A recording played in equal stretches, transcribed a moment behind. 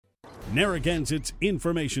Narragansett's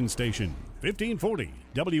information station, 1540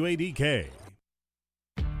 WADK.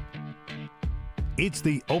 It's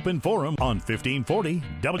the Open Forum on 1540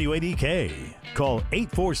 WADK. Call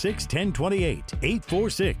 846-1028,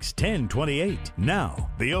 846-1028. Now,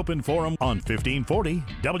 the Open Forum on 1540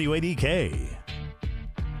 WADK.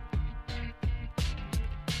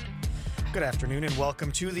 Good afternoon and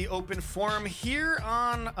welcome to the Open Forum here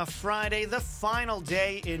on a Friday, the final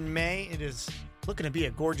day in May. It is looking to be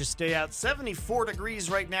a gorgeous day out. 74 degrees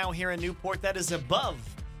right now here in Newport. That is above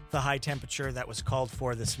the high temperature that was called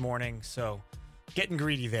for this morning, so getting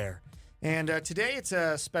greedy there. And today it's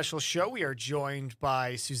a special show. We are joined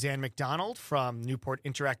by Suzanne McDonald from Newport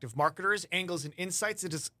Interactive Marketers, Angles and Insights.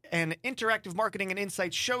 It is an interactive marketing and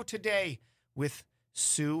insights show today with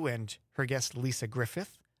Sue and her guest Lisa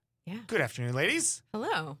Griffith. Yeah. Good afternoon, ladies.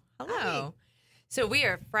 Hello. Hi. So we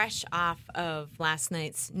are fresh off of last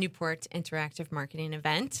night's Newport Interactive Marketing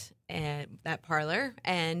event at that parlor.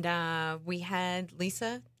 And we had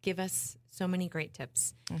Lisa give us so many great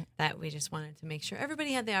tips that we just wanted to make sure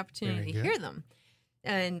everybody had the opportunity to hear them.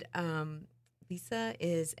 And Lisa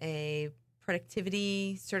is a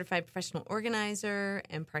productivity certified professional organizer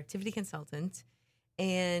and productivity consultant.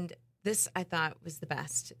 And this, I thought, was the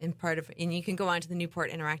best. And you can go on to the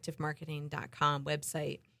newportinteractivemarketing.com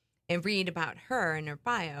website and read about her and her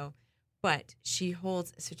bio. But she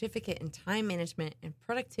holds a certificate in time management and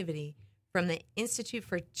productivity from the Institute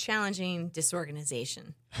for Challenging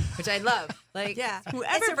Disorganization, which I love.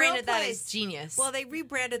 Whoever branded that is genius. Well, they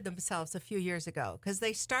rebranded themselves a few years ago because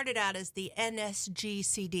they started out as the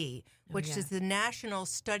NSGCD, which is the National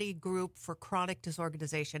Study Group for Chronic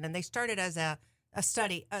Disorganization. And they started as a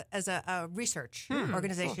research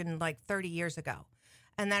organization like 30 years ago.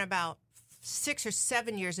 And then about 6 or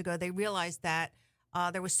 7 years ago, they realized that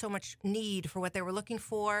there was so much need for what they were looking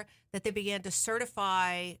for that they began to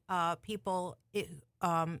certify people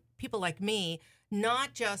like me,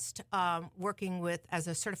 not just working with as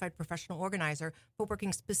a certified professional organizer, but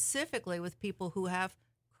working specifically with people who have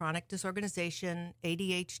chronic disorganization,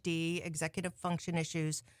 ADHD, executive function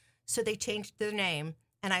issues. So they changed their name.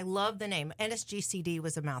 And I love the name. NSGCD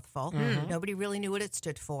was a mouthful. Mm-hmm. Nobody really knew what it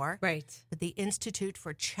stood for. Right. But the Institute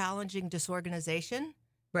for Challenging Disorganization.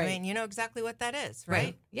 Right. I mean, you know exactly what that is,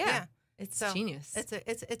 right? Yeah. It's genius.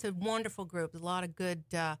 It's a wonderful group. A lot of good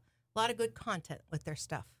content with their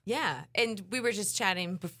stuff. Yeah. And we were just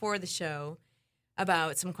chatting before the show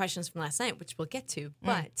about some questions from last night, which we'll get to.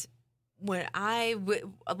 But a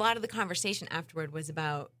lot of the conversation afterward was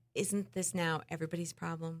about, isn't this now everybody's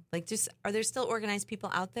problem? Like, just are there still organized people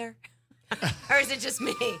out there, or is it just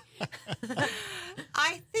me?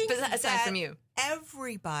 I think aside from you,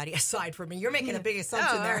 everybody aside from me, you're making a big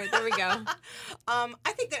assumption there. All right, there we go.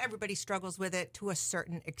 I think that everybody struggles with it to a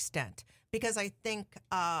certain extent because I think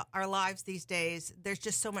our lives these days, there's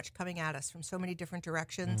just so much coming at us from so many different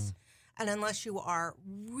directions, and unless you are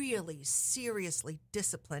really seriously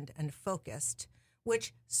disciplined and focused,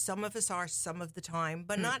 which some of us are some of the time,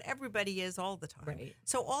 but not everybody is all the time. Right.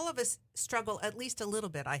 So all of us struggle at least a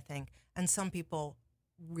little bit, I think, and some people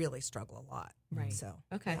really struggle a lot. Right. So,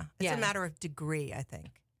 okay. It's a matter of degree, I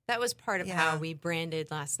think. That was part of how we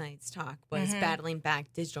branded last night's talk was battling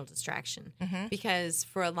back digital distraction. Because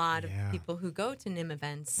for a lot of people who go to NIM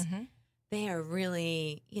events, they are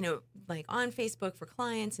really, like on Facebook for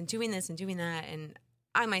clients and doing this and doing that. And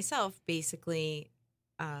I myself basically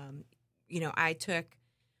I took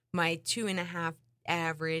my 2.5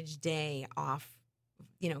 average day off,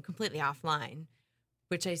 completely offline,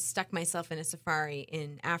 which I stuck myself in a safari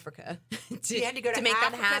in Africa you had to go to make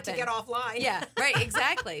Africa that happen. To get offline. Yeah, right,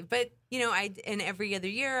 exactly. But, and every other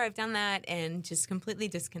year I've done that and just completely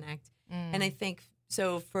disconnect. And I think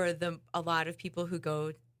so for a lot of people who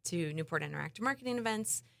go to Newport Interactive Marketing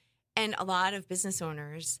events and a lot of business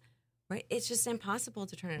owners, right, it's just impossible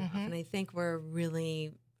to turn it off. And I think we're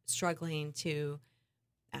really struggling to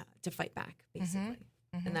fight back, basically,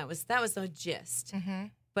 and that was the gist.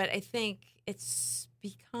 But I think it's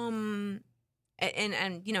become, and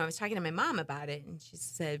I was talking to my mom about it, and she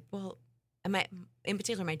said, "Well, in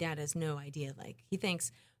particular, my dad has no idea. Like he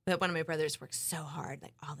thinks that one of my brothers works so hard,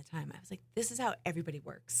 like all the time." I was like, "This is how everybody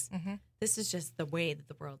works. This is just the way that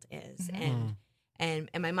the world is." And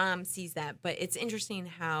my mom sees that, but it's interesting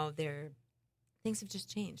how things have just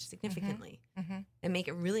changed significantly and make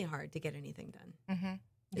it really hard to get anything done.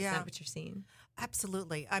 Is that what you're seeing?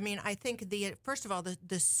 Absolutely. I mean, I think first of all,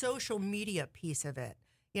 the social media piece of it.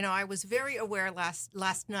 I was very aware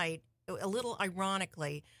last night, a little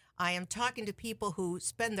ironically, I am talking to people who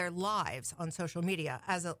spend their lives on social media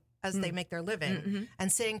as as they make their living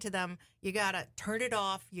and saying to them, you got to turn it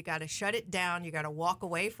off, you got to shut it down, you got to walk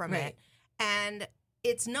away from it. And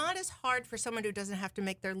it's not as hard for someone who doesn't have to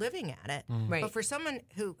make their living at it. Right. But for someone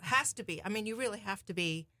who has to be, I mean, you really have to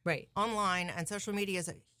be online, and social media is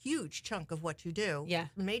a huge chunk of what you do. Yeah.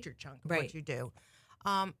 Major chunk of what you do.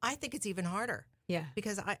 I think it's even harder. Yeah.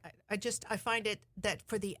 Because I find it that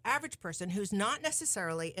for the average person who's not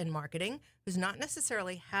necessarily in marketing, who's not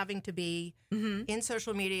necessarily having to be in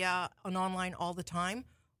social media and online all the time,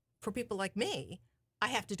 for people like me, I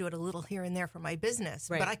have to do it a little here and there for my business,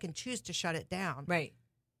 but I can choose to shut it down. Right.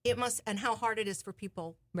 It must, and how hard it is for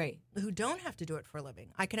people who don't have to do it for a living.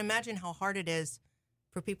 I can imagine how hard it is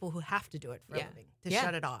for people who have to do it for a living to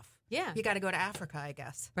shut it off. Yeah. You got to go to Africa, I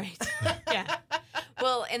guess. Right. Yeah.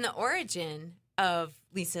 Well, and the origin of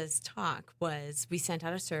Lisa's talk was we sent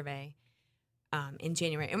out a survey in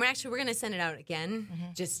January. And we're going to send it out again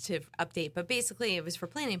just to update. But basically, it was for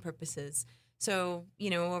planning purposes. So,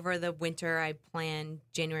 over the winter, I planned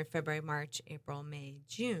January, February, March, April, May,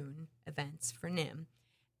 June events for NIM.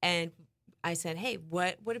 And I said, hey,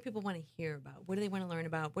 what do people want to hear about? What do they want to learn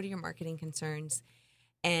about? What are your marketing concerns?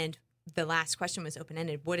 And the last question was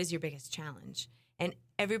open-ended. What is your biggest challenge? And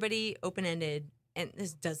everybody open-ended, and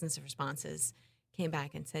there's dozens of responses, came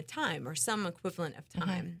back and said time or some equivalent of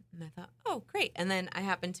time. And I thought, oh, great. And then I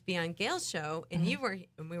happened to be on Gail's show, and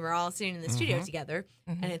we were all sitting in the studio together.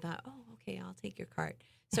 And I thought, oh, okay, I'll take your card.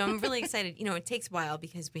 So I'm really excited. It takes a while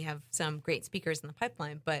because we have some great speakers in the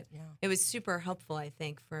pipeline, but it was super helpful, I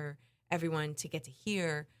think, for everyone to get to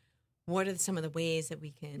hear what are some of the ways that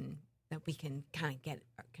we can kind of get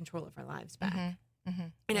control of our lives back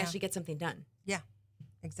and actually get something done. Yeah,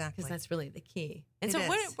 exactly. Because that's really the key. And so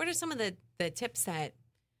what are some of the tips that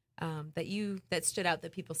that stood out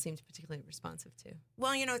that people seemed particularly responsive to?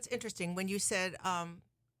 Well, it's interesting when you said,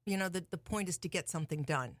 the point is to get something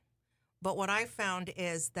done. But what I found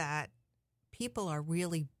is that people are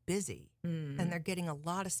really busy and they're getting a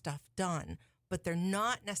lot of stuff done, but they're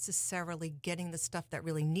not necessarily getting the stuff that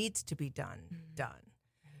really needs to be done.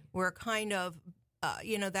 We're kind of,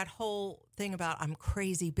 that whole thing about I'm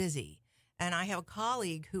crazy busy. And I have a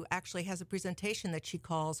colleague who actually has a presentation that she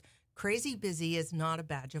calls Crazy Busy is Not a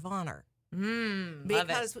Badge of Honor.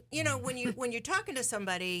 Because, when you're talking to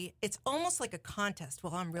somebody, it's almost like a contest.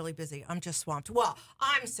 Well, I'm really busy. I'm just swamped. Well,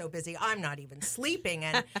 I'm so busy. I'm not even sleeping.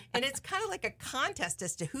 And it's kind of like a contest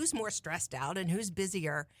as to who's more stressed out and who's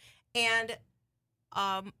busier. And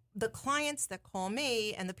the clients that call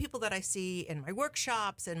me and the people that I see in my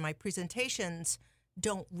workshops and my presentations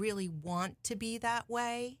don't really want to be that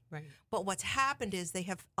way. Right. But what's happened is they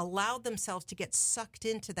have allowed themselves to get sucked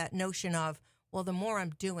into that notion of, well, the more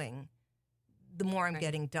I'm doing, the more I'm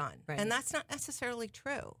getting done. Right. And that's not necessarily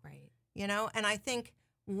true. Right. And I think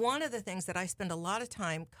one of the things that I spend a lot of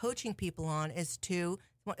time coaching people on is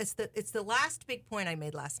it's the last big point I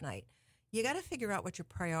made last night. You got to figure out what your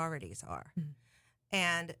priorities are.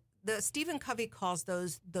 And the Stephen Covey calls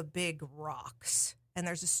those the big rocks. And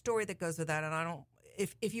there's a story that goes with that. And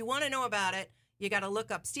if you want to know about it, you got to look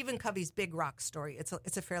up Stephen Covey's Big Rock story.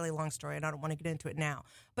 It's a fairly long story, and I don't want to get into it now.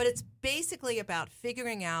 But it's basically about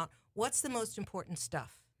figuring out what's the most important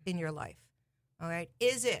stuff in your life. All right?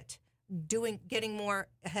 Is it getting more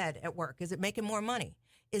ahead at work? Is it making more money?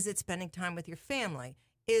 Is it spending time with your family?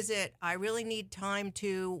 Is it I really need time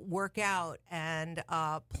to work out and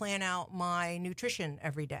plan out my nutrition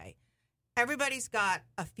every day? Everybody's got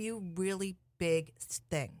a few really big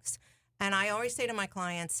things. And I always say to my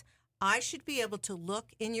clients, I should be able to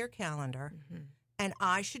look in your calendar and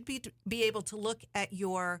I should be able to look at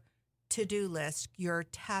your to-do list, your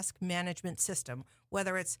task management system,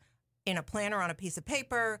 whether it's in a planner on a piece of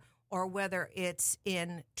paper or whether it's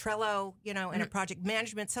in Trello, in a project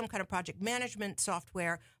management, some kind of project management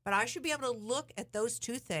software. But I should be able to look at those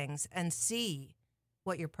two things and see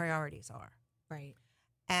what your priorities are. Right.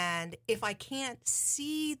 And if I can't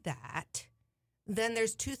see that, then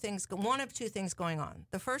there's one of two things going on.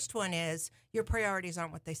 The first one is your priorities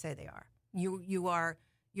aren't what they say they are.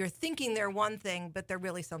 You're thinking they're one thing, but they're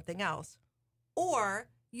really something else. Or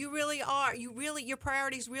you really are. Your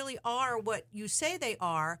priorities really are what you say they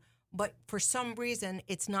are, but for some reason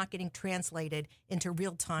it's not getting translated into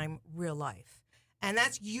real time, real life. And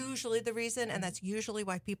that's usually the reason, and that's usually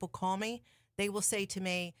why people call me. They will say to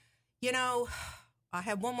me, I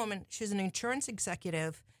had one woman, she's an insurance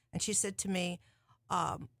executive, and she said to me,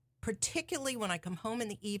 particularly when I come home in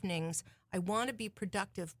the evenings, I want to be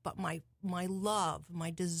productive, but my love,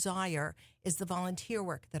 my desire is the volunteer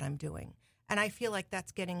work that I'm doing. And I feel like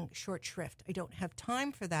that's getting short shrift. I don't have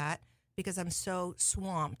time for that because I'm so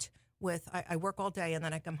swamped with, I work all day and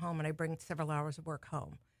then I come home and I bring several hours of work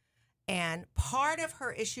home. And part of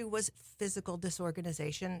her issue was physical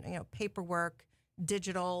disorganization, paperwork,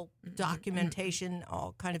 digital documentation,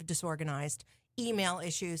 all kind of disorganized, email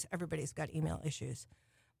issues. Everybody's got email issues.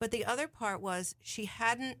 But the other part was she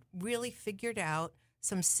hadn't really figured out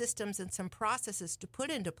some systems and some processes to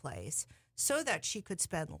put into place so that she could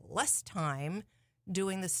spend less time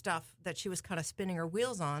doing the stuff that she was kind of spinning her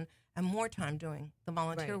wheels on and more time doing the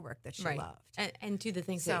volunteer work that she loved. And do the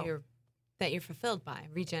things that you're fulfilled by,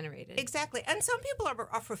 regenerated. Exactly. And some people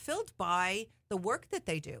are fulfilled by the work that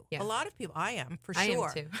they do. Yeah. A lot of people, I am, for sure. I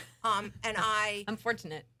am too. And I'm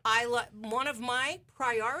fortunate. One of my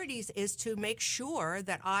priorities is to make sure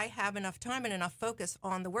that I have enough time and enough focus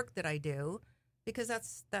on the work that I do, because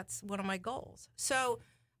that's one of my goals. So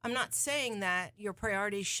I'm not saying that your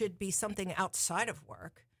priorities should be something outside of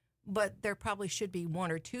work, but there probably should be one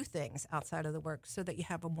or two things outside of the work so that you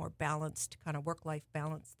have a more balanced kind of work-life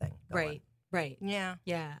balance thing going. Right. Yeah.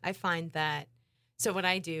 Yeah. I find that. So what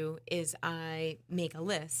I do is I make a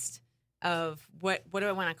list of what do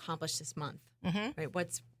I want to accomplish this month, right?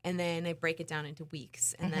 And then I break it down into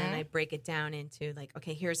weeks, and then I break it down into like,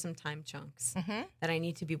 okay, here's some time chunks that I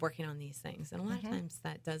need to be working on these things. And a lot of times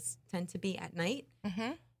that does tend to be at night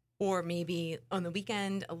or maybe on the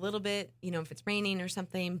weekend a little bit, if it's raining or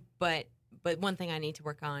something. But one thing I need to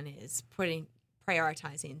work on is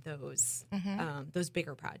prioritizing those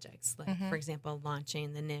bigger projects, like for example,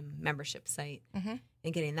 launching the NIM membership site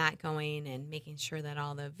and getting that going, and making sure that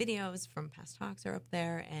all the videos from past talks are up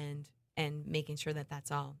there, and making sure that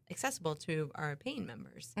that's all accessible to our paying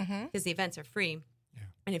members, because the events are free. Yeah.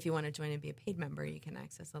 And if you want to join and be a paid member, you can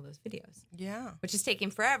access all those videos. Yeah, which is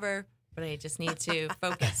taking forever, but I just need to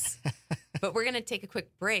focus. But we're going to take a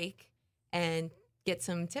quick break and get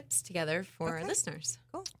some tips together for our listeners.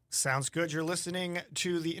 Cool. Sounds good. You're listening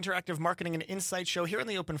to the Interactive Marketing and Insight Show here in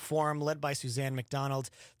the Open Forum, led by Suzanne McDonald.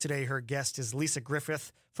 Today, her guest is Lisa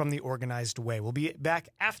Griffith from The Organized Way. We'll be back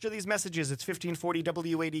after these messages. It's 1540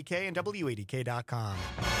 WADK and WADK.com.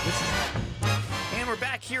 And we're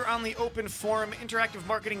back here on the Open Forum Interactive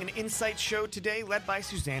Marketing and Insight Show today, led by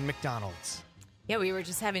Suzanne McDonald. Yeah, we were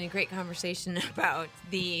just having a great conversation about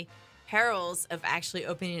the perils of actually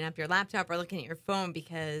opening up your laptop or looking at your phone,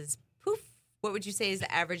 because poof, what would you say is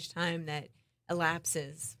the average time that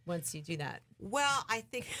elapses once you do that? Well, I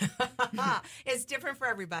think it's different for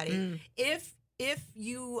everybody. If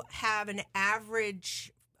you have an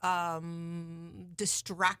average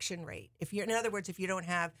distraction rate, in other words, if you don't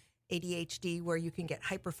have ADHD where you can get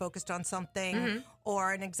hyper-focused on something,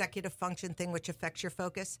 or an executive function thing which affects your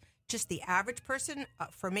focus, just the average person,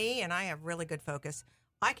 for me, and I have really good focus,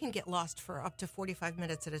 I can get lost for up to 45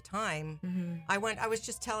 minutes at a time. I was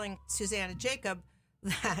just telling Suzanne and Jacob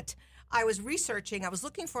that I was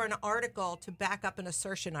looking for an article to back up an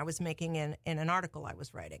assertion I was making in an article I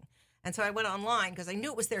was writing. And so I went online because I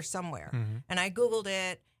knew it was there somewhere. And I Googled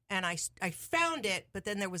it, and I found it, but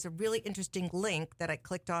then there was a really interesting link that I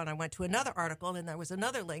clicked on. I went to another article, and there was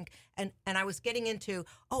another link, and I was getting into,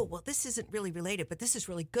 this isn't really related, but this is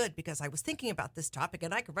really good because I was thinking about this topic,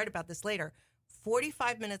 and I could write about this later.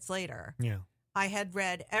 45 minutes later, I had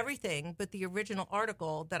read everything but the original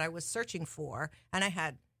article that I was searching for, and I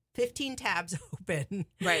had 15 tabs open.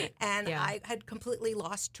 Right. And I had completely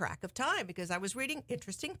lost track of time because I was reading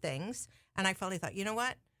interesting things, and I finally thought, you know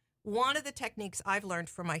what? One of the techniques I've learned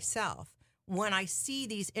for myself when I see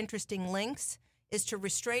these interesting links is to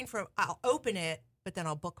refrain from, I'll open it, but then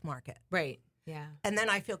I'll bookmark it. Right. Yeah. And then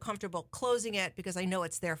I feel comfortable closing it because I know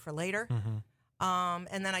it's there for later.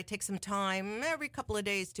 And then I take some time every couple of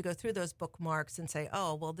days to go through those bookmarks and say,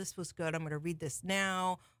 this was good. I'm going to read this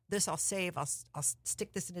now. This I'll save. I'll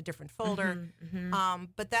stick this in a different folder.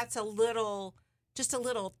 But that's just a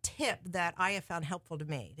little tip that I have found helpful to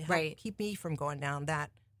me to help keep me from going down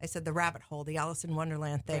that, I said, the rabbit hole, the Alice in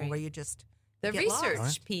Wonderland thing where you just the get research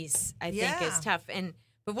lost. piece, I think, is tough.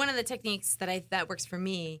 But one of the techniques that works for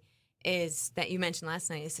me is that you mentioned last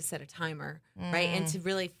night is to set a timer, right? And to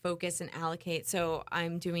really focus and allocate. So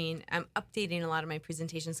I'm updating a lot of my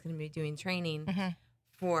presentations, going to be doing training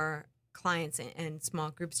for clients and small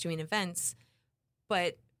groups doing events.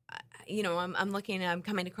 But, I'm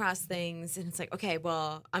coming across things, and it's like, okay,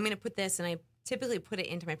 well, I'm going to put this, and I typically put it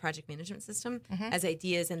into my project management system as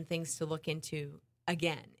ideas and things to look into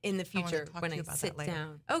again in the future when I sit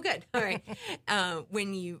down. Oh, good. All right.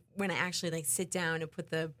 When I actually sit down and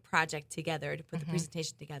put the project together, to put the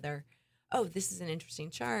presentation together, this is an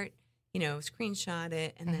interesting chart, screenshot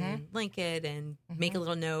it and then link it and make a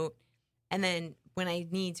little note. And then when I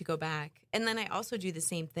need to go back, and then I also do the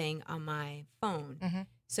same thing on my phone.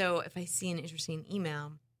 So if I see an interesting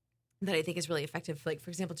email that I think is really effective, like, for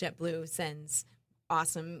example, JetBlue sends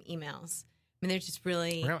awesome emails. I mean, they're just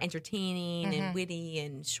really entertaining and witty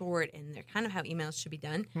and short, and they're kind of how emails should be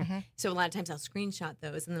done. So a lot of times I'll screenshot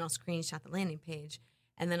those, and then I'll screenshot the landing page,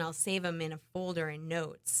 and then I'll save them in a folder in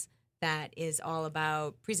Notes that is all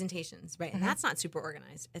about presentations, right? And that's not super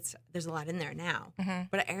organized. There's a lot in there now,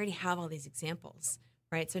 but I already have all these examples,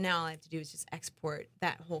 right? So now all I have to do is just export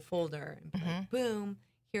that whole folder and be like, boom,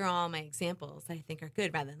 here are all my examples that I think are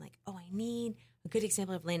good, rather than like, oh, I need a good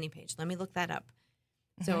example of landing page. Let me look that up.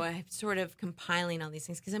 So I'm sort of compiling all these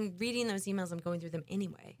things because I'm reading those emails. I'm going through them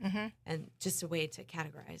anyway, and just a way to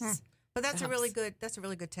categorize. But that's a really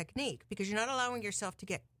good technique because you're not allowing yourself to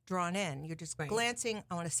get drawn in. You're just glancing.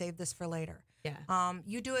 I want to save this for later. Yeah.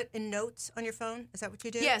 You do it in Notes on your phone. Is that what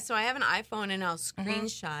you do? Yeah. So I have an iPhone and I'll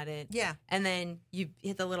screenshot it. Yeah. And then you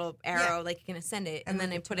hit the little arrow like you're going to send it, and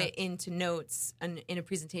then I put it into Notes in a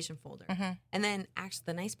presentation folder. And then actually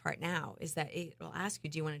the nice part now is that it will ask you,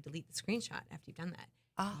 do you want to delete the screenshot after you've done that?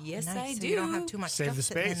 Oh, yes, nice. I So do. you don't have too much Save stuff the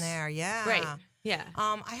sitting in space. there. Yeah. Right. Yeah.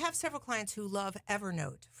 I have several clients who love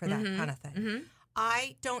Evernote for that kind of thing.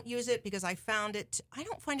 I don't use it because I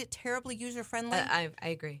don't find it terribly user friendly. I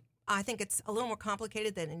agree. I think it's a little more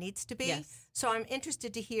complicated than it needs to be. Yes. So I'm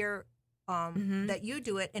interested to hear that you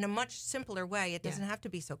do it in a much simpler way. It doesn't have to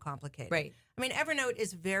be so complicated. Right. I mean, Evernote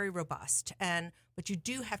is very robust, but you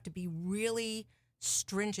do have to be really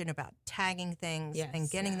stringent about tagging things and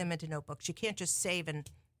getting them into notebooks. You can't just save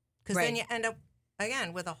because then you end up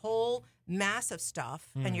again with a whole mass of stuff,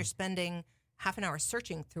 and you're spending half an hour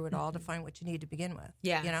searching through it all to find what you need to begin with.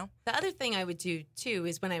 Yeah. You know? The other thing I would do, too,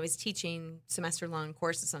 is when I was teaching semester-long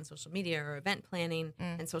courses on social media or event planning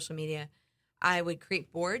and social media, I would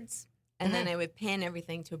create boards, and then I would pin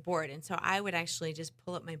everything to a board. And so I would actually just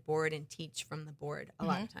pull up my board and teach from the board a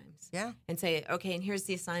lot of times. Yeah. And say, okay, and here's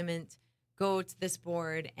the assignment. Go to this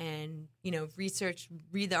board and, research,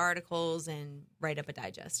 read the articles, and write up a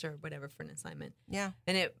digest or whatever for an assignment. Yeah.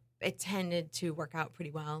 And it tended to work out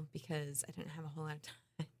pretty well because I didn't have a whole lot of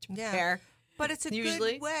time to prepare. But it's a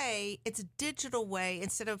Usually. good way. It's a digital way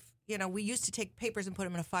instead of, we used to take papers and put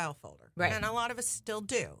them in a file folder. Right. And a lot of us still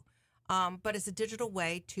do. But it's a digital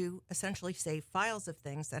way to essentially save files of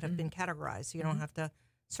things that have been categorized. So you don't have to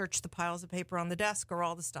search the piles of paper on the desk or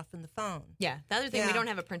all the stuff in the phone. Yeah. The other thing, we don't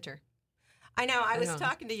have a printer. I know. I was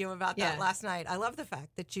talking to you about that Yeah. last night. I love the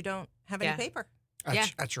fact that you don't have any paper.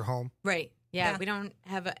 At your home. Right. Yeah. Yeah. We don't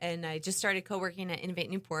have and I just started co-working at Innovate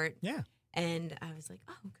Newport. Yeah. And I was like,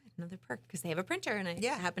 oh, good, another perk because they have a printer and I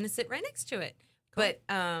Yeah. happen to sit right next to it. But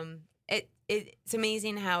it's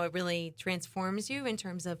amazing how it really transforms you in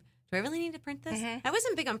terms of, do I really need to print this? I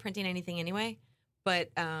wasn't big on printing anything anyway.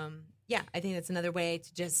 But I think that's another way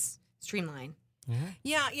to just streamline.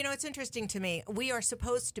 Yeah, it's interesting to me. We are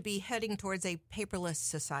supposed to be heading towards a paperless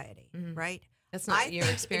society, right? That's not your think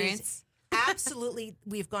it is experience. Absolutely,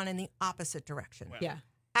 we've gone in the opposite direction. Yeah.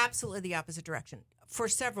 Absolutely the opposite direction for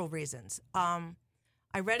several reasons.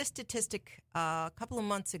 I read a statistic a couple of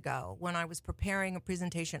months ago when I was preparing a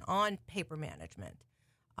presentation on paper management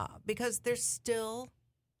because I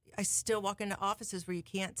still walk into offices where you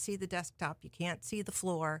can't see the desktop, you can't see the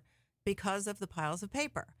floor because of the piles of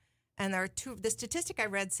paper. And the statistic I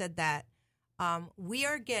read said that we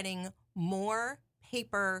are getting more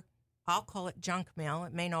paper, I'll call it junk mail.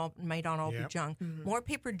 It may not all be junk. More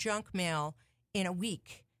paper junk mail in a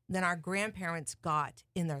week than our grandparents got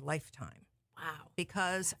in their lifetime. Wow.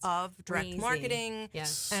 Because of direct crazy. marketing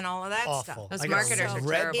and all of that Awful. stuff. Those I marketers got are a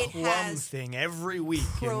red terrible. plum It has thing every week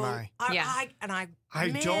in my. I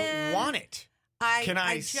don't want it. Can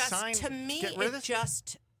I sign? To me, get rid of it this?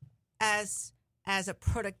 just as a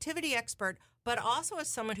productivity expert, but also as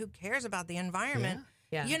someone who cares about the environment.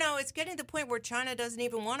 Yeah. It's getting to the point where China doesn't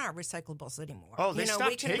even want our recyclables anymore. Oh, they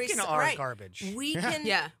stopped taking our garbage. We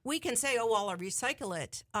can say, oh, well, I'll recycle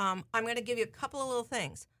it. I'm going to give you a couple of little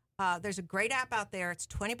things. There's a great app out there. It's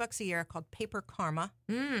 $20 a year called Paper Karma.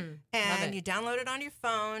 And you download it on your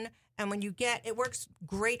phone. And when you it works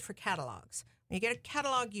great for catalogs. When you get a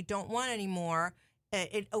catalog you don't want anymore,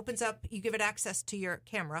 it opens up, you give it access to your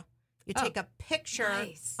camera. You take a picture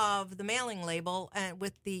of the mailing label and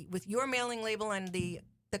with your mailing label and the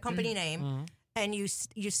company name, and you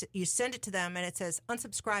send it to them, and it says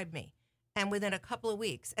unsubscribe me. And within a couple of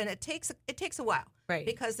weeks, and it takes a while, right?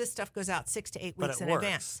 Because this stuff goes out 6 to 8 weeks in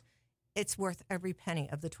advance. It's worth every penny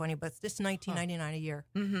of the $20, but it's just $19.99 a year.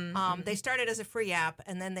 They started as a free app,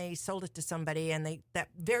 and then they sold it to somebody, and that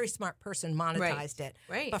very smart person monetized it.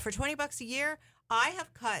 Right. But for $20 a year, I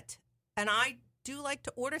have cut, and I do like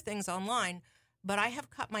to order things online, but I have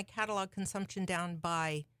cut my catalog consumption down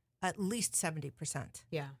by at least 70%.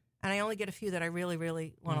 Yeah. And I only get a few that I really,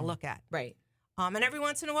 really want to look at. Right. And every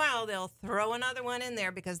once in a while, they'll throw another one in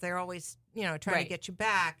there because they're always, trying to get you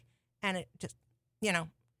back. And it just,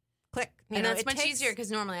 click. And that's much easier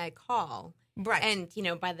because normally I call. Right. And,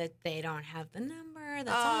 they don't have the number that's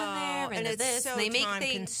on there. And it's this. so they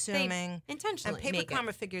time-consuming. They intentionally And Paper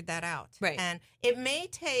Karma figured that out. Right. And it may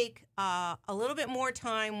take a little bit more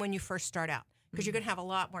time when you first start out because you're going to have a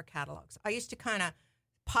lot more catalogs. I used to kind of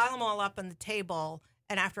pile them all up on the table,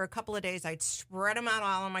 and after a couple of days, I'd spread them out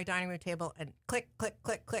all on my dining room table and click, click,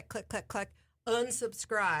 click, click, click, click, click,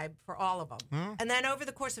 unsubscribe for all of them. And then over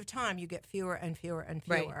the course of time, you get fewer and fewer and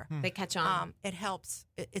fewer. Right. They catch on. It helps.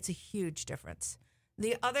 It's a huge difference.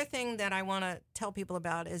 The other thing that I want to tell people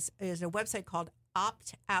about is a website called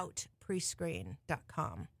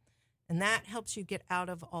optoutprescreen.com. And that helps you get out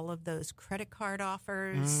of all of those credit card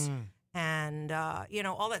offers and,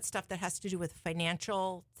 all that stuff that has to do with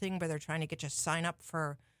financial thing where they're trying to get you to sign up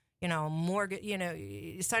for, mortgage,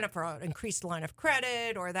 you sign up for an increased line of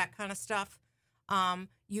credit or that kind of stuff.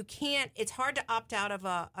 You can't, it's hard to opt out of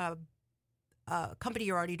a company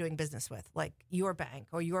you're already doing business with, like your bank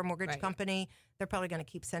or your mortgage company. They're probably going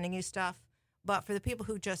to keep sending you stuff. But for the people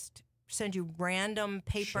who just send you random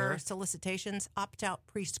paper solicitations,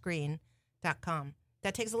 optoutprescreen.com.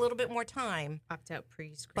 That takes a little bit more time. Opt-out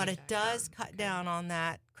pre-screen. But it does cut down on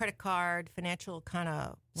that credit card, financial kind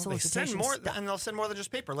of solicitation they send more, stuff. and they'll send more than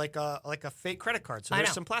just paper, like a fake credit card. So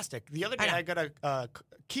there's some plastic. The other day, I got a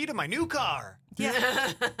key to my new car.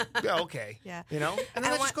 Yeah. Yeah, okay. Yeah. And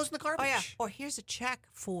then it just goes in the garbage. Oh, yeah. Or here's a check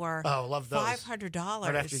for love those. $500.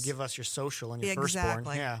 Right after you give us your social and your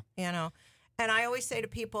Exactly. firstborn. Yeah. And I always say to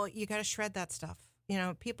people, you got to shred that stuff.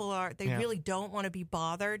 People really don't want to be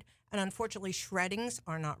bothered. And unfortunately, shreddings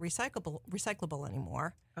are not recyclable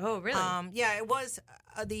anymore. Oh, really? It was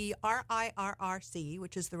the RIRRC,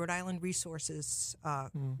 which is the Rhode Island Resources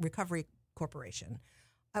Recovery Corporation.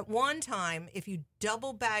 At one time, if you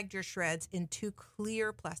double bagged your shreds in 2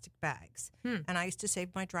 clear plastic bags, and I used to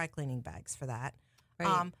save my dry cleaning bags for that.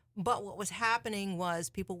 Right. But what was happening was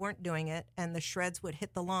people weren't doing it, and the shreds would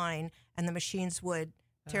hit the line, and the machines would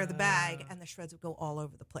tear the bag, and the shreds would go all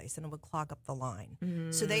over the place, and it would clog up the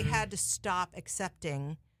line. So they had to stop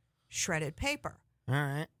accepting shredded paper. All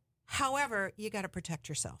right. However, you got to protect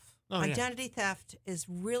yourself. Identity theft is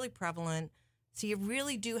really prevalent, so you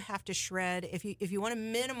really do have to shred. If you want to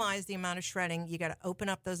minimize the amount of shredding, you got to open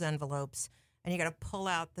up those envelopes, and you got to pull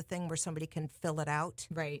out the thing where somebody can fill it out.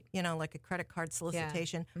 Right. Like a credit card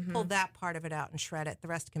solicitation. Yeah. Pull that part of it out and shred it. The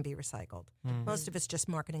rest can be recycled. Most of it's just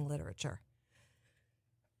marketing literature.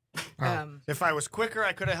 If I was quicker,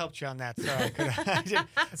 I could have helped you on that. So I could have.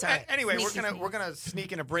 Anyway, we're gonna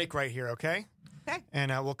sneak in a break right here, okay? Okay.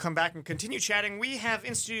 And we'll come back and continue chatting. We have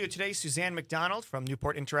in studio today Suzanne McDonald from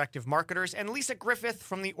Newport Interactive Marketers and Lisa Griffith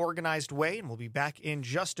from The Organized Way, and we'll be back in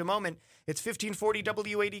just a moment. It's 1540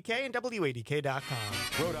 WADK and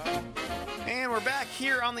WADK.com. Rhode Island. And we're back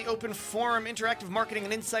here on the Open Forum Interactive Marketing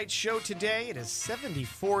and Insights show today. It is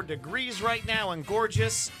 74 degrees right now and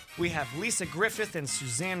gorgeous. We have Lisa Griffith and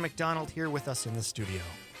Suzanne McDonald here with us in the studio.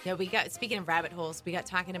 Yeah, speaking of rabbit holes, we got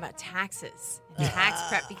talking about taxes, tax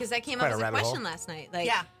prep, because that came up as a question last night. Like,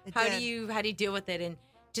 how do you deal with it? And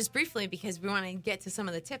just briefly, because we want to get to some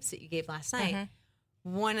of the tips that you gave last night.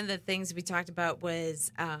 One of the things we talked about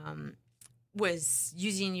was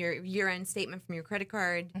using your year-end statement from your credit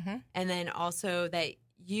card, and then also that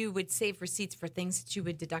you would save receipts for things that you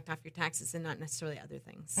would deduct off your taxes and not necessarily other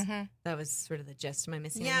things. That was sort of the gist. Am I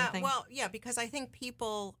missing anything? Well, because I think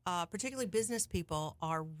people, particularly business people,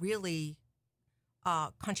 are really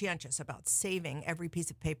conscientious about saving every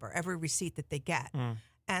piece of paper, every receipt that they get.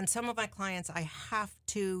 And some of my clients, I have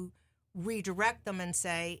to redirect them and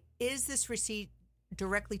say, is this receipt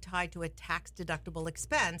directly tied to a tax-deductible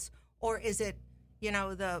expense, or is it,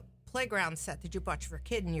 the playground set that you bought for a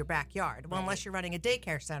kid in your backyard? Well, unless you're running a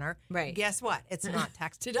daycare center, guess what? It's not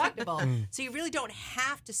tax deductible. So you really don't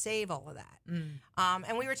have to save all of that.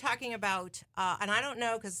 And we were talking about, and I don't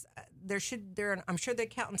know because I'm sure the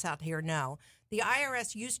accountants out here know, the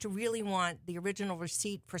IRS used to really want the original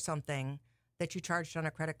receipt for something that you charged on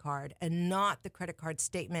a credit card and not the credit card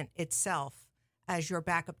statement itself as your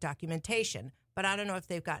backup documentation. But I don't know if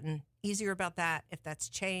they've gotten easier about that, if that's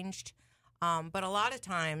changed. But a lot of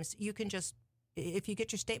times you can just, if you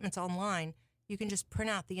get your statements online, you can just print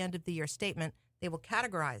out the end of the year statement. They will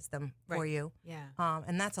categorize them for you. Yeah.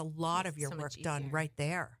 And that's a lot of your work done right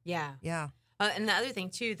there. Yeah. Yeah. And the other thing,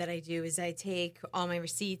 too, that I do is I take all my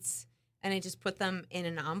receipts and I just put them in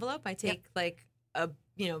an envelope. I take like a,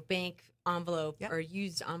 bank envelope or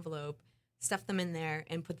used envelope, stuff them in there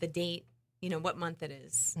and put the date, what month it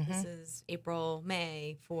is. This is April,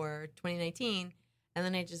 May for 2019. and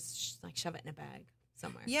then I just shove it in a bag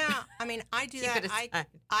somewhere. Yeah, I mean, I do Keep that. it aside.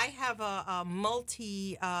 I have a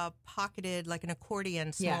multi-pocketed, like an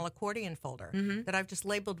accordion, small accordion folder that I've just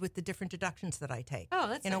labeled with the different deductions that I take. Oh,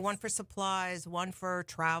 that's nice. one for supplies, one for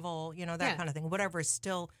travel, that kind of thing. Whatever is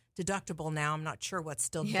still deductible now. I'm not sure what's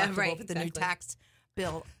still deductible with the new tax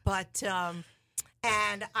bill, but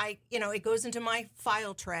and I, it goes into my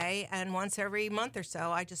file tray, and once every month or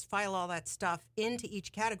so, I just file all that stuff into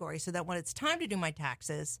each category so that when it's time to do my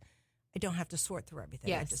taxes, I don't have to sort through everything.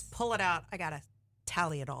 Yes. I just pull it out. I got to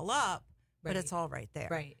tally it all up, but it's all right there.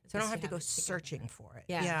 Right. So I don't have to go searching for it.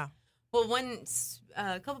 Yeah. Well,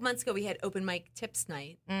 a couple months ago, we had open mic tips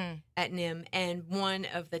night at NIM, and one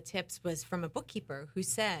of the tips was from a bookkeeper who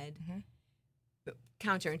said,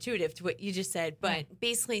 counterintuitive to what you just said, but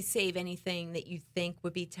basically save anything that you think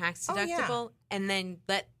would be tax deductible, and then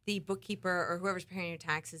let the bookkeeper or whoever's preparing your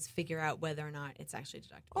taxes figure out whether or not it's actually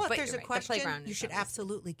deductible. Well, if but there's a right, question, you should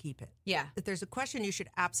absolutely keep it. Yeah. If there's a question, you should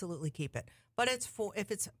absolutely keep it. But if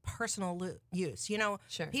it's personal use,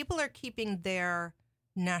 Sure. people are keeping their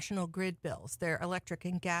National Grid bills, their electric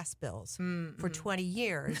and gas bills for 20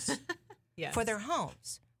 years Yes. for their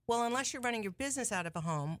homes. Well, unless you're running your business out of a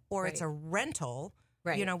home or it's a rental,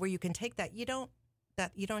 where you can take that, you don't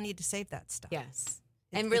need to save that stuff. Yes.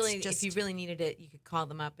 And really, if you really needed it, you could call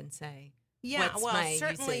them up and say, what's my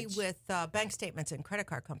certainly usage? with bank statements and credit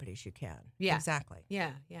card companies, you can. Yeah. Exactly.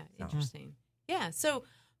 Yeah. Interesting. Yeah. So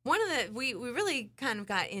one of we really kind of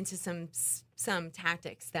got into some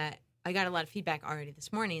tactics that I got a lot of feedback already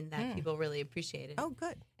this morning that people really appreciated. Oh,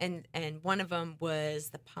 good. And one of them was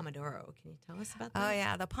the Pomodoro. Can you tell us about that? Oh,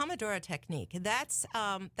 yeah, the Pomodoro technique. That's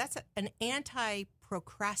an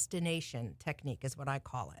anti-procrastination technique is what I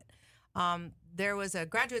call it. There was a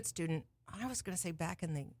graduate student, I was going to say back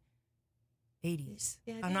in the 80s.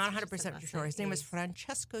 Yeah, I'm not 100% sure. His name was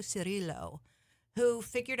Francesco Cirillo, who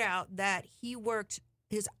figured out that he worked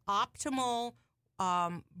his optimal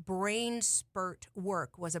brain spurt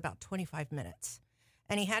work was about 25 minutes.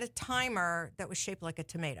 And he had a timer that was shaped like a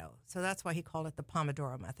tomato. So that's why he called it the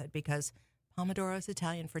Pomodoro method, because Pomodoro is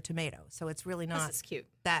Italian for tomato. So it's really not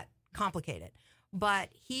that complicated. But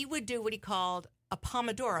he would do what he called a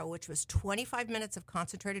Pomodoro, which was 25 minutes of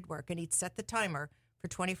concentrated work. And he'd set the timer for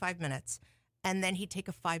 25 minutes. And then he'd take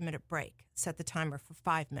a 5-minute break, set the timer for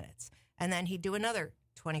 5 minutes. And then he'd do another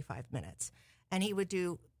 25 minutes. And he would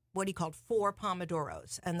do what he called 4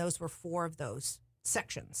 Pomodoros, and those were 4 of those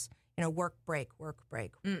sections, work, break,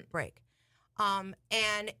 break.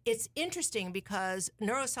 And it's interesting because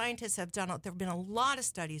neuroscientists there have been a lot of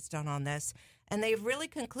studies done on this, and they've really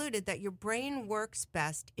concluded that your brain works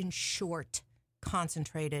best in short,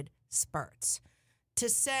 concentrated spurts. To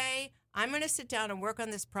say, I'm going to sit down and work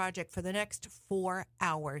on this project for the next 4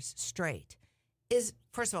 hours straight is,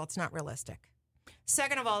 first of all, it's not realistic.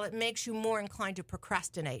 Second of all, it makes you more inclined to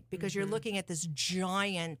procrastinate because you're looking at this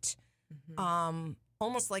giant,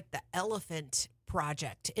 almost like the elephant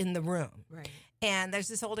project in the room. Right. And there's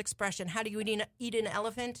this old expression, how do you eat an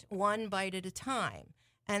elephant? One bite at a time.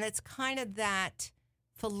 And it's kind of that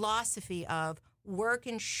philosophy of work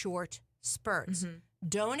in short spurts.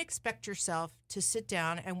 Don't expect yourself to sit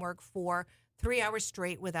down and work for 3 hours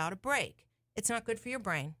straight without a break. It's not good for your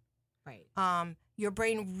brain. Right. Your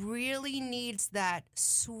brain really needs that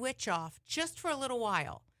switch off just for a little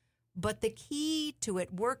while. But the key to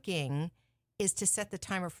it working is to set the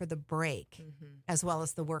timer for the break as well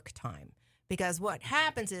as the work time. Because what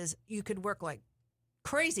happens is you could work like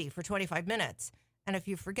crazy for 25 minutes. And if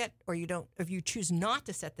you forget or if you choose not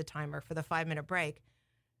to set the timer for the 5-minute break,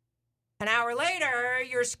 an hour later,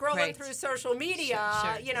 you're scrolling through social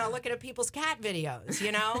media, looking at people's cat videos,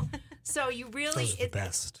 So you really... Those are the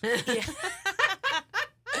best. Yeah.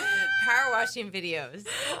 Power washing videos.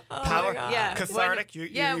 Power, cathartic. You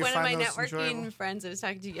one of my find those networking enjoyable? friends I was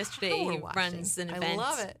talking to yesterday, he runs an event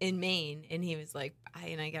in Maine, and he was like,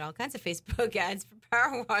 I get all kinds of Facebook ads for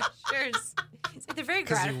power washers. He's like, they're very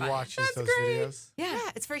gratifying. Because he watches those videos. Yeah,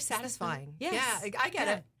 it's very satisfying. Yes. Yeah, I get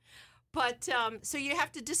it. But so you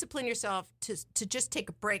have to discipline yourself to just take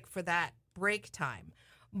a break for that break time.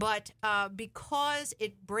 But because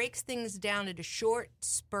it breaks things down into short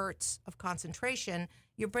spurts of concentration,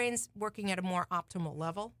 your brain's working at a more optimal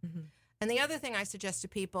level. And the other thing I suggest to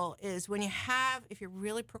people is if you're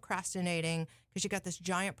really procrastinating because you got this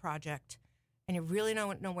giant project and you really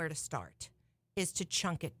don't know where to start, is to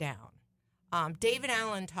chunk it down. David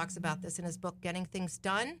Allen talks about this in his book, Getting Things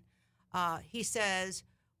Done. He says,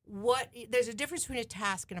 there's a difference between a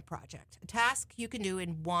task and a project. A task you can do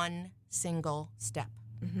in one single step.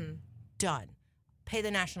 Done. Pay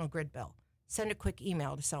the National Grid bill. Send a quick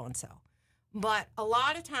email to so-and-so. But a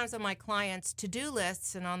lot of times on my clients' to-do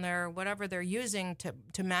lists and on their whatever they're using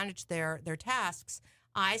to manage their tasks,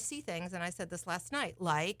 I see things, and I said this last night,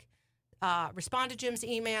 like respond to Jim's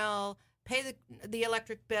email, pay the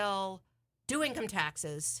electric bill, do income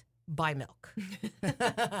taxes, buy milk.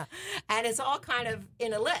 And it's all kind of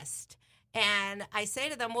in a list. And I say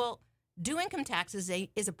to them, well, do income taxes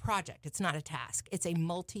is a project. It's not a task. It's a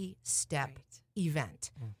multi-step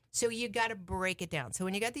event. So you got to break it down. So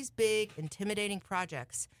when you got these big, intimidating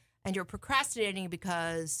projects and you're procrastinating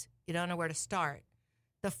because you don't know where to start,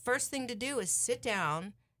 the first thing to do is sit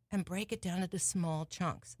down and break it down into small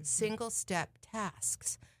chunks, single-step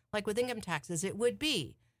tasks. Like with income taxes, it would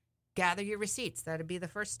be gather your receipts. That would be the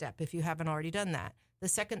first step if you haven't already done that. The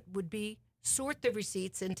second would be sort the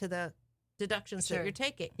receipts into the deductions that you're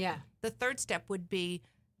taking. Yeah. The third step would be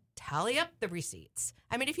tally up the receipts.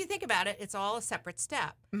 I mean, if you think about it, it's all a separate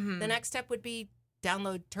step. Mm-hmm. The next step would be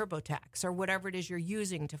download TurboTax or whatever it is you're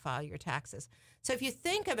using to file your taxes. So if you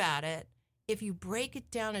think about it, if you break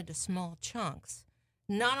it down into small chunks,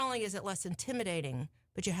 not only is it less intimidating,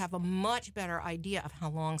 but you have a much better idea of how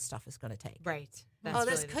long stuff is going to take. Right.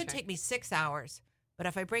 This could take me 6 hours, but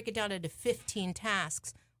if I break it down into 15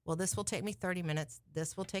 tasks, well, this will take me 30 minutes,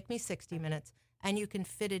 this will take me 60 minutes, and you can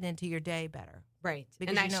fit it into your day better. Right.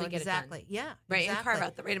 Because and you actually know get exactly. it done. Yeah. Right. Exactly. And carve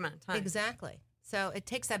out the right amount of time. Exactly. So it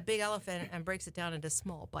takes that big elephant and breaks it down into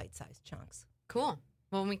small bite-sized chunks. Cool.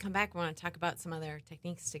 Well, when we come back, we want to talk about some other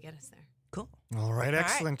techniques to get us there. Cool. All right,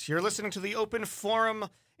 excellent. You're listening to the Open Forum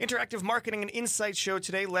Interactive Marketing and Insight Show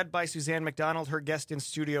today, led by Suzanne McDonald. Her guest in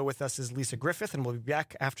studio with us is Lisa Griffith, and we'll be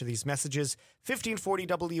back after these messages. 1540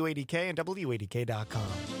 WADK and WADK.com.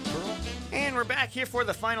 And we're back here for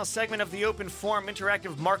the final segment of the Open Forum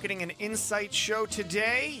Interactive Marketing and Insight Show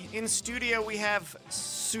today. In studio, we have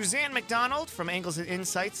Suzanne McDonald from Angles and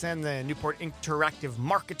Insights and the Newport Interactive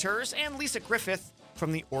Marketers, and Lisa Griffith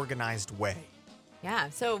from The Organized Way. Yeah.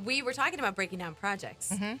 So we were talking about breaking down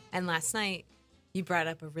projects. Mm-hmm. And last night, you brought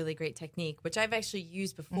up a really great technique, which I've actually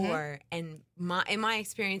used before. And in my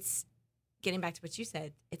experience, getting back to what you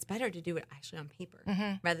said, it's better to do it actually on paper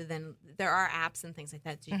rather than there are apps and things like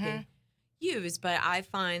that you can use. But I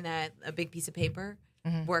find that a big piece of paper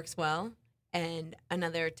works well. And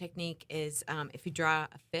another technique is if you draw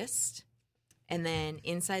a fist, and then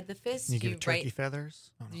inside the fist, You give it turkey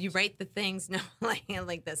feathers? Oh, no. You write the things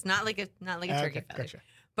like this, not like a turkey feather, gotcha.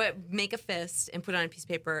 but make a fist and put it on a piece of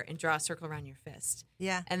paper and draw a circle around your fist.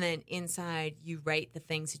 Yeah. And then inside you write the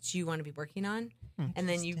things that you want to be working on, and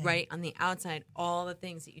then you write on the outside all the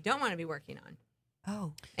things that you don't want to be working on.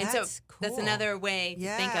 Oh, And that's so cool. that's another way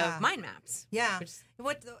to think Yeah. of mind maps. Yeah.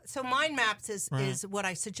 which- So mind maps is what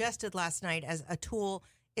I suggested last night as a tool.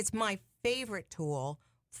 It's my favorite tool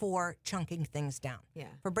for chunking things down. Yeah.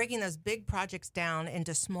 For breaking those big projects down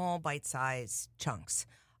into small bite-sized chunks.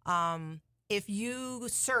 If you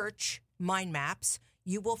search mind maps,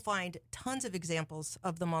 you will find tons of examples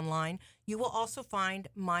of them online. You will also find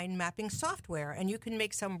mind mapping software, and you can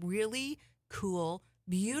make some really cool,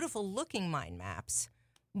 beautiful looking mind maps.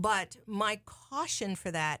 But my caution for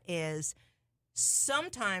that is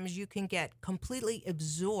sometimes you can get completely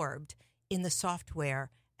absorbed in the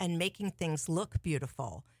software and making things look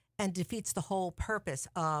beautiful, and defeats the whole purpose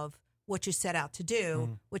of what you set out to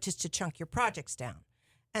do, which is to chunk your projects down.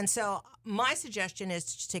 And so my suggestion is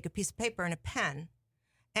to just take a piece of paper and a pen.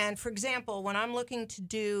 And for example, when I'm looking to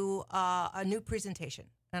do a new presentation,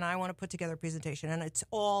 and I want to put together a presentation, and it's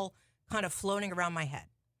all kind of floating around my head,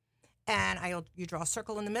 and you draw a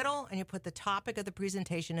circle in the middle, and you put the topic of the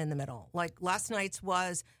presentation in the middle. Like last night's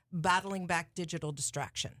was Battling Back Digital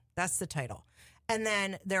Distraction. That's the title. And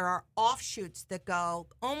then there are offshoots that go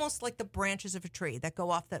almost like the branches of a tree that go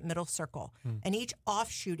off that middle circle. And each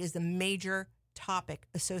offshoot is the major topic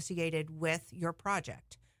associated with your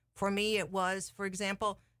project. For me, it was, for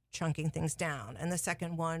example, chunking things down. And the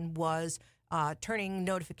second one was turning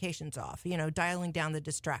notifications off, dialing down the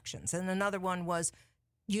distractions. And another one was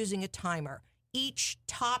using a timer. Each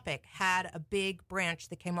topic had a big branch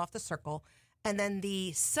that came off the circle. And then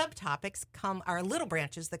the subtopics are little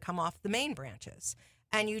branches that come off the main branches.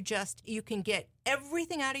 And you can get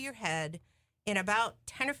everything out of your head in about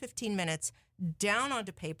 10 or 15 minutes down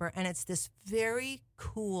onto paper. And it's this very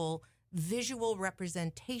cool visual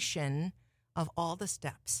representation of all the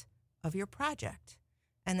steps of your project.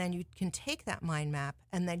 And then you can take that mind map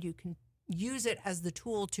and then you can use it as the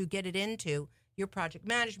tool to get it into your project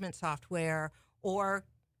management software or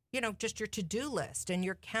just your to-do list and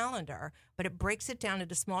your calendar, but it breaks it down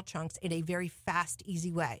into small chunks in a very fast,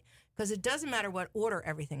 easy way. Because it doesn't matter what order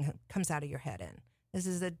everything comes out of your head in. This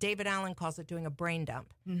is David Allen calls it doing a brain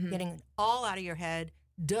dump. Getting it all out of your head.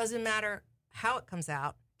 Doesn't matter how it comes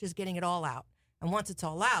out, just getting it all out. And once it's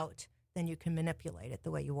all out, then you can manipulate it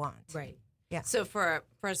the way you want. Right. Yeah. So for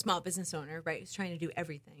a small business owner, right, who's trying to do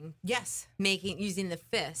everything, Yes. using the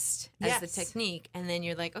fist as the Yes. technique, and then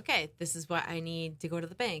you're like, okay, this is what I need to go to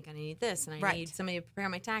the bank, and I need this, and I Right. need somebody to prepare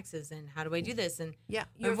my taxes, and how do I do this? And Yeah.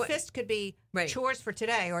 or Your what- fist could be Right. chores for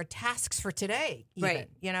today or tasks for today, even, Right.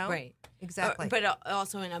 you know? right, Exactly. but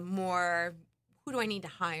also in a more, who do I need to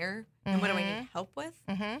hire, and what do I need help with?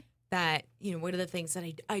 Mm-hmm. That, what are the things that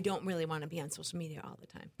I don't really want to be on social media all the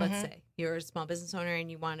time? Let's say you're a small business owner and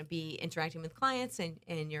you want to be interacting with clients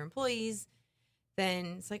and your employees,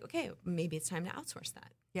 then it's like, okay, maybe it's time to outsource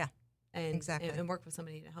that. Yeah, and, exactly. and work with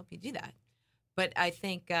somebody to help you do that. But I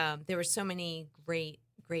think there were so many great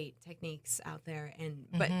techniques out there. And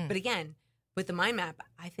but again, with the mind map,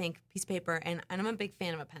 I think piece of paper, and I'm a big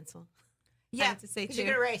fan of a pencil. I have to say, because too. you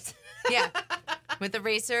can erase. Yeah, with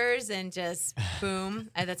erasers and just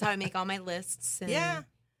boom. That's how I make all my lists. And Yeah.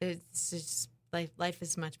 it's just life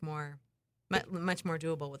is much more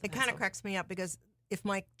doable with. It kind of cracks me up because if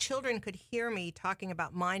my children could hear me talking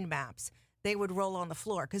about mind maps, they would roll on the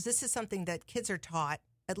floor because this is something that kids are taught.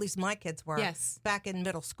 At least my kids were. Yes. Back in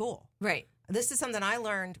middle school. Right. This is something I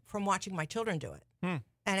learned from watching my children do it.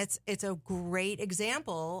 And it's a great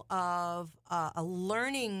example of a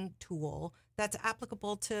learning tool that's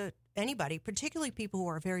applicable to anybody, particularly people who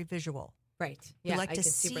are very visual. Right. Who Yeah. like I to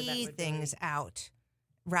can see where that see would things out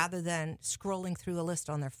rather than scrolling through a list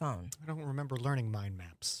on their phone. I don't remember learning mind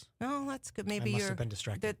maps. Oh, that's good. I Maybe must you're have been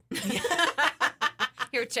distracted.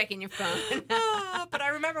 You're checking your phone. But I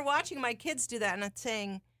remember watching my kids do that and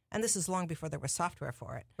saying, and this is long before there was software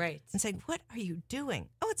for it, Right. and saying, "What are you doing?"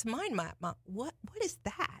 "Oh, it's mind map, Mom." What is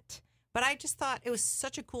that? But I just thought it was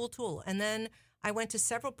such a cool tool. And then I went to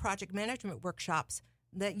several project management workshops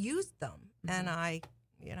that used them, and I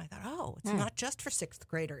thought, oh, it's not just for sixth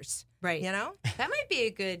graders, Right. You know? That might be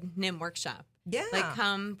a good NIM workshop. Yeah. Like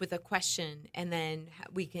come with a question, and then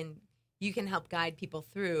you can help guide people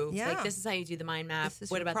through. Yeah. Like, this is how you do the mind map. This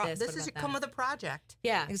is What your about this? This What is about come that? with a project.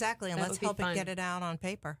 Yeah. Exactly. And That let's would be help fun. it get it out on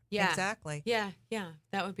paper. Yeah. Exactly. Yeah.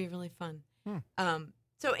 That would be really fun.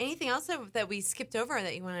 So anything else that we skipped over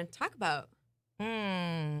that you want to talk about?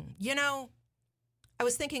 You know, I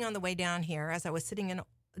was thinking on the way down here as I was sitting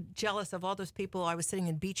jealous of all those people I was sitting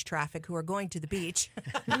in beach traffic who are going to the beach.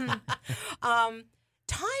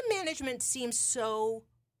 Time management seems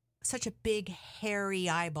such a big, hairy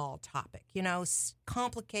eyeball topic,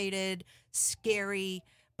 complicated, scary.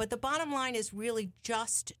 But the bottom line is really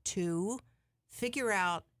just to figure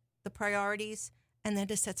out the priorities and then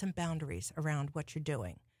to set some boundaries around what you're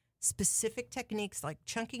doing. Specific techniques like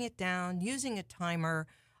chunking it down, using a timer,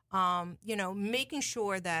 making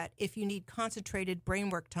sure that if you need concentrated brain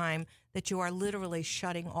work time, that you are literally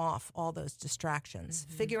shutting off all those distractions,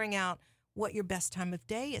 figuring out what your best time of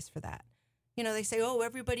day is for that. They say, oh,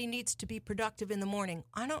 everybody needs to be productive in the morning.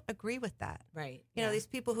 I don't agree with that. Right. These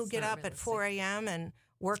people who get up at 4 a.m. and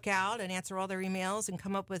work out and answer all their emails and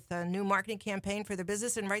come up with a new marketing campaign for their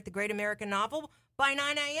business and write the great American novel by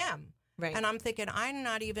 9 a.m. Right. And I'm thinking, I'm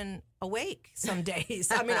not even awake some days.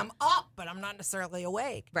 I mean, I'm up, but I'm not necessarily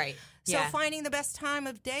awake. Right. So finding the best time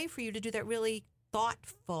of day for you to do that really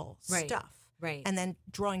thoughtful stuff. Right. And then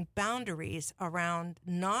drawing boundaries around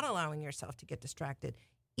not allowing yourself to get distracted,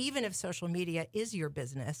 even if social media is your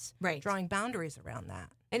business. Right. Drawing boundaries around that.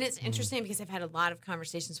 And it's interesting because I've had a lot of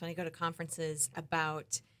conversations when I go to conferences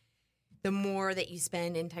about the more that you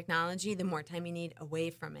spend in technology, the more time you need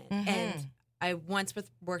away from it. And I once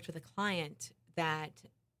worked with a client that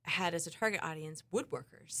had as a target audience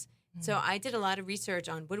woodworkers. So I did a lot of research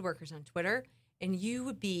on woodworkers on Twitter, and you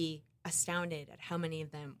would be astounded at how many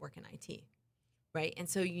of them work in IT, right? And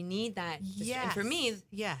so you need that. Yes. And for me,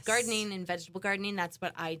 Yes. gardening and vegetable gardening, that's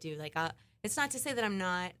what I do. Like, it's not to say that I'm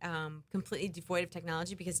not completely devoid of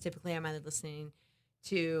technology, because typically I'm either listening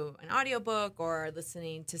to an audiobook or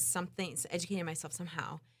listening to something, educating myself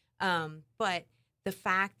somehow. But the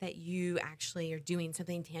fact that you actually are doing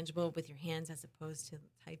something tangible with your hands as opposed to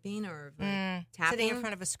typing or tapping. Sitting in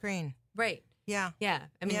front of a screen. Right. Yeah. Yeah.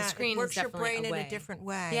 I mean, the screen it works is your definitely brain a way. in a different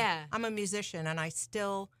way. Yeah. I'm a musician, and I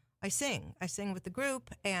sing. I sing with the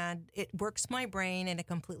group, and it works my brain in a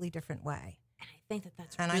completely different way. And I think that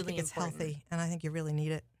that's And really I think it's important. healthy, and I think you really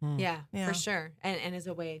need it. Yeah, Yeah. for sure. And as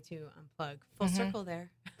a way to unplug. Full circle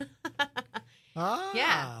there. Ah.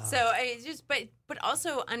 Yeah. So I just, but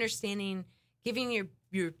also understanding, giving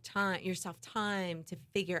yourself time to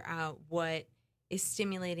figure out what is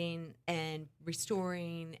stimulating and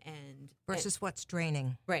restoring Versus what's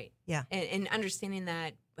draining. right. Yeah. And understanding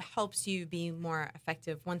that helps you be more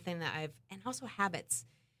effective. One thing that and also habits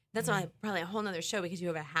That's probably a whole nother show because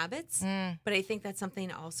you have habits. But I think that's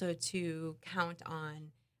something also to count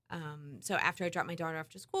on. So after I drop my daughter off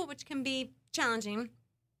to school, which can be challenging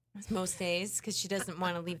most days because she doesn't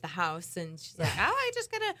want to leave the house. And she's like, oh, I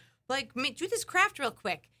just got to do this craft real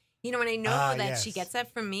quick. And I know that she gets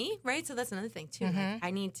that from me, right? So that's another thing too. Like,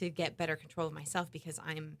 I need to get better control of myself because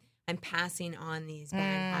I'm passing on these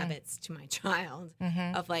bad habits to my child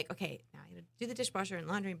of like, okay, now I got to do the dishwasher and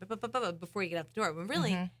laundry before you get out the door. When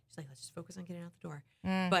really, she's like, let's just focus on getting out the door.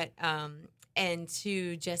 But and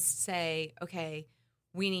to just say, okay,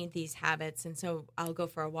 we need these habits, and so I'll go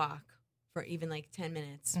for a walk for even like 10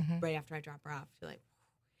 minutes right after I drop her off. Feel like,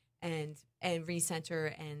 and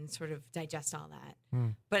recenter and sort of digest all that.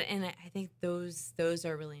 But I think those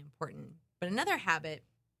are really important. But another habit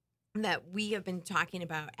that we have been talking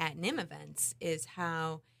about at NIM events is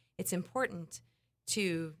how it's important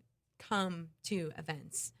to come to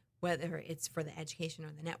events, whether it's for the education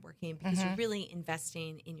or the networking, because you're really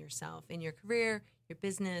investing in yourself, in your career, your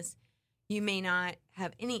business. You may not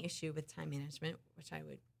have any issue with time management, which I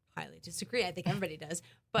would highly disagree. I think everybody does.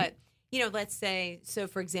 But, let's say, so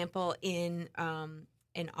for example, in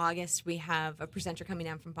August, we have a presenter coming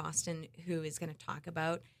down from Boston who is going to talk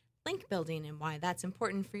about link building and why that's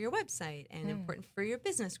important for your website and important for your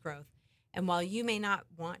business growth. And while you may not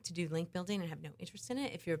want to do link building and have no interest in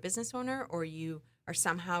it, if you're a business owner or you are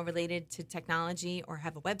somehow related to technology or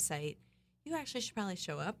have a website, you actually should probably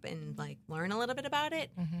show up and learn a little bit about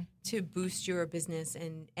it to boost your business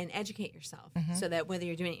and educate yourself so that whether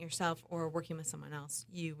you're doing it yourself or working with someone else,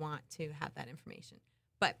 you want to have that information.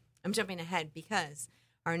 But I'm jumping ahead because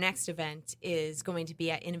our next event is going to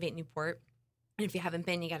be at Innovate Newport. And if you haven't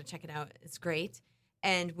been, you got to check it out. It's great.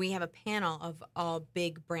 And we have a panel of all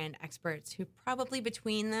big brand experts who probably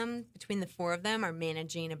between the four of them, are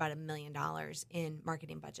managing about $1 million in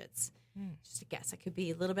marketing budgets. Just a guess. It could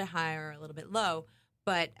be a little bit higher or a little bit low.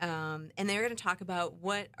 But and they're going to talk about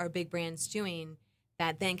what are big brands doing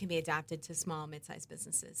that then can be adapted to small, mid-sized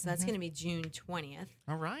businesses. So that's going to be June 20th.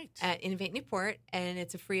 All right. At Innovate Newport. And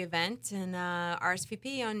it's a free event. And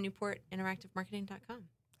RSVP on newportinteractivemarketing.com.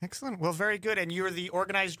 Excellent. Well, very good. And you're the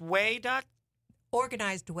organizedway.com?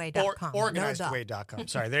 Organizedway.com. Organizedway.com.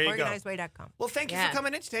 Sorry, there you go. Organizedway.com. Well, thank you for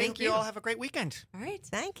coming in today. Hope you all have a great weekend. All right.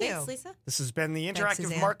 Thank you. Thanks, Lisa. This has been the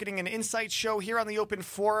Interactive Marketing and Insights Show here on the Open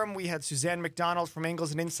Forum. We had Suzanne McDonald from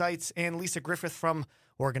Angles and Insights and Lisa Griffith from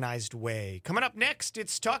Organized Way. Coming up next,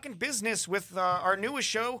 it's Talking Business with our newest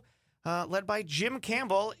show led by Jim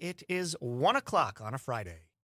Campbell. It is 1 o'clock on a Friday.